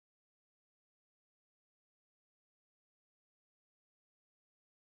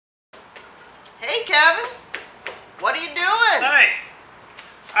Hey, Kevin. What are you doing? Hi.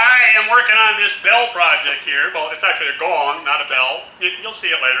 I am working on this bell project here. Well, it's actually a gong, not a bell. You'll see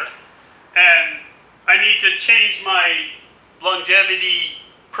it later. And I need to change my Longevity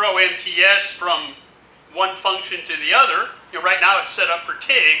ProMTS from one function to the other. You know, right now it's set up for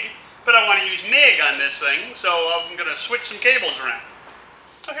TIG, but I want to use MIG on this thing, so I'm going to switch some cables around.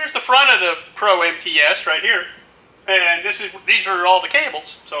 So here's the front of the ProMTS right here. And these are all the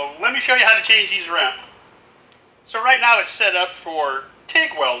cables. So let me show you how to change these around. So right now it's set up for TIG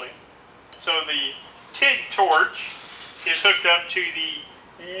welding. So the TIG torch is hooked up to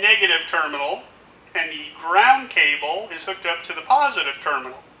the negative terminal, and the ground cable is hooked up to the positive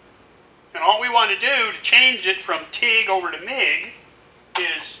terminal. And all we want to do to change it from TIG over to MIG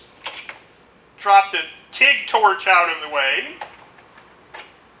is drop the TIG torch out of the way,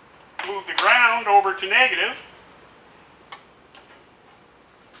 move the ground over to negative,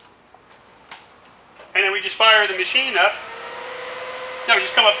 and then we just fire the machine up. Now we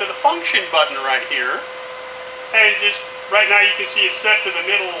just come up to the function button right here, and just right now you can see it's set to the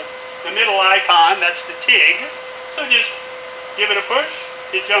middle icon. That's the TIG. So just give it a push.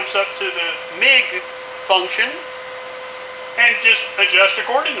 It jumps up to the MIG function, and just adjust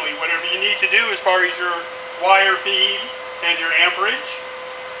accordingly. Whatever you need to do as far as your wire feed and your amperage.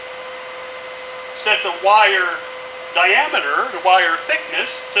 Set the wire diameter, the wire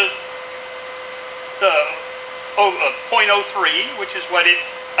thickness, to 0.03, which is what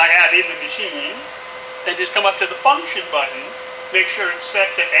I have in the machine. Then just come up to the function button, make sure it's set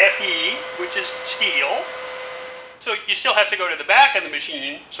to FE, which is steel. So you still have to go to the back of the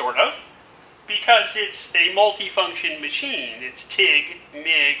machine, sort of, because it's a multifunction machine. It's TIG,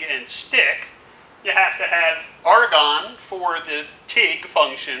 MIG, and stick. You have to have argon for the TIG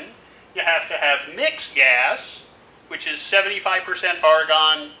function. You have to have mixed gas, which is 75%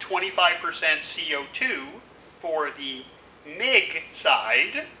 argon, 25% CO2 for the MIG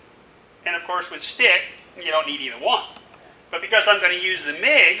side. And of course with stick, you don't need either one. But because I'm going to use the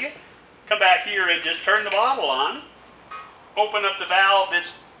MIG, come back here and just turn the bottle on, open up the valve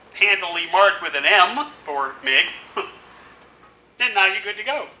that's handily marked with an M for MIG, and now you're good to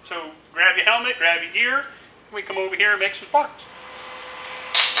go. So grab your helmet, grab your gear, and we come over here and make some sparks.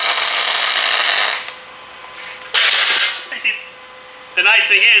 See, the nice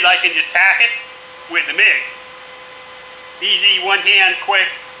thing is I can just tack it with the MIG. Easy, one hand, quick.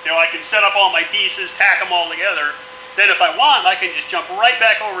 You know, I can set up all my pieces, tack them all together. Then if I want, I can just jump right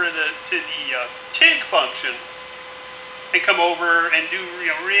back over to the TIG function and come over and do,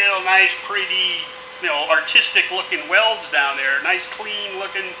 you know, real nice, pretty, you know, artistic looking welds down there. Nice, clean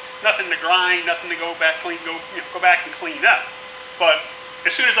looking, nothing to grind, nothing to go back and clean up. But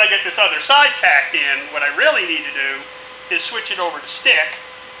as soon as I get this other side tacked in, what I really need to do is switch it over to stick,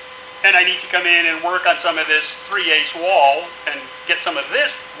 and I need to come in and work on some of this 3/8 wall and get some of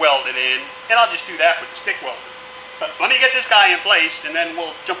this welded in, and I'll just do that with the stick welder. But let me get this guy in place, and then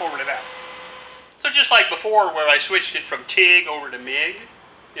we'll jump over to that. So just like before, where I switched it from TIG over to MIG,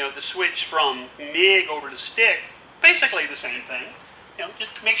 you know, the switch from MIG over to stick, basically the same thing. You know,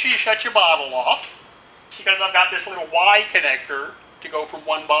 just make sure you shut your bottle off, because I've got this little Y connector to go from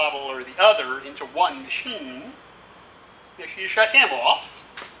one bottle or the other into one machine. Make sure you shut him off.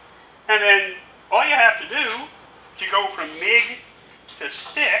 And then all you have to do to go from MIG to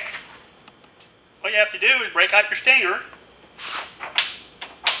stick, all you have to do is break out your stinger.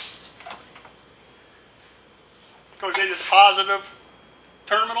 Goes into the positive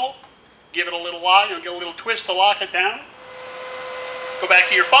terminal. Give it a little lock, you know, get a little twist to lock it down. Go back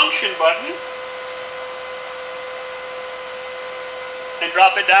to your function button and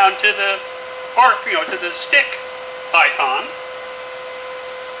drop it down to the arc, you know, to the stick icon.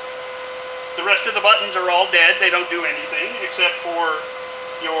 The rest of the buttons are all dead. They don't do anything except for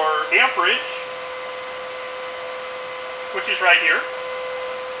your amperage, which is right here.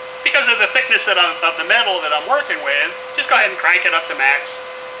 Because of the thickness of the metal that I'm working with, just go ahead and crank it up to max.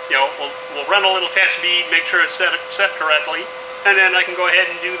 You know, we'll run a little test bead, make sure it's set correctly, and then I can go ahead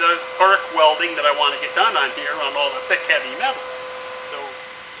and do the arc welding that I want to get done on here on all the thick, heavy metal.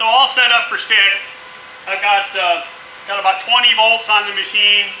 So all set up for stick. I've got about 20 volts on the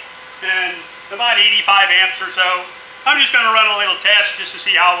machine and about 85 amps or so. I'm just going to run a little test just to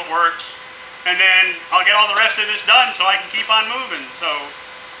see how it works, and then I'll get all the rest of this done so I can keep on moving. So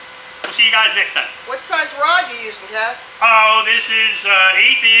we'll see you guys next time. What size rod are you using, Kev? Oh, this is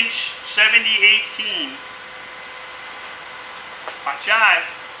 1/8 inch 70/18. Watch your eyes.